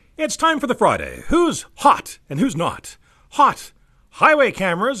It's time for the Friday. Who's hot and who's not? Hot. Highway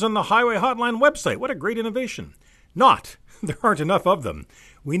cameras on the Highway Hotline website. What a great innovation. Not. There aren't enough of them.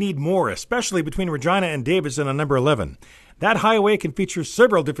 We need more, especially between Regina and Davidson on number 11. That highway can feature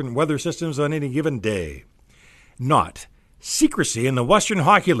several different weather systems on any given day. Not. Secrecy in the Western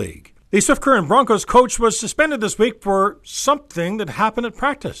Hockey League. The Swift Current Broncos coach was suspended this week for something that happened at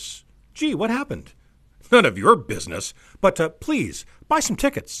practice. Gee, what happened? None of your business, but please, buy some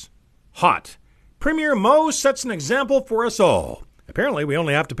tickets. Hot. Premier Moe sets an example for us all. Apparently, we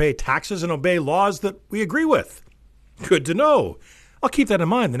only have to pay taxes and obey laws that we agree with. Good to know. I'll keep that in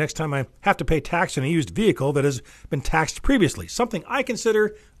mind the next time I have to pay tax on a used vehicle that has been taxed previously, something I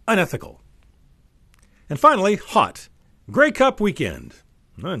consider unethical. And finally, hot. Grey Cup weekend.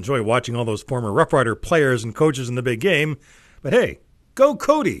 I enjoy watching all those former Rough Rider players and coaches in the big game, but hey, go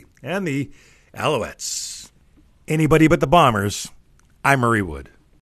Cody and the Alouettes. Anybody but the Bombers. I'm Murray Wood.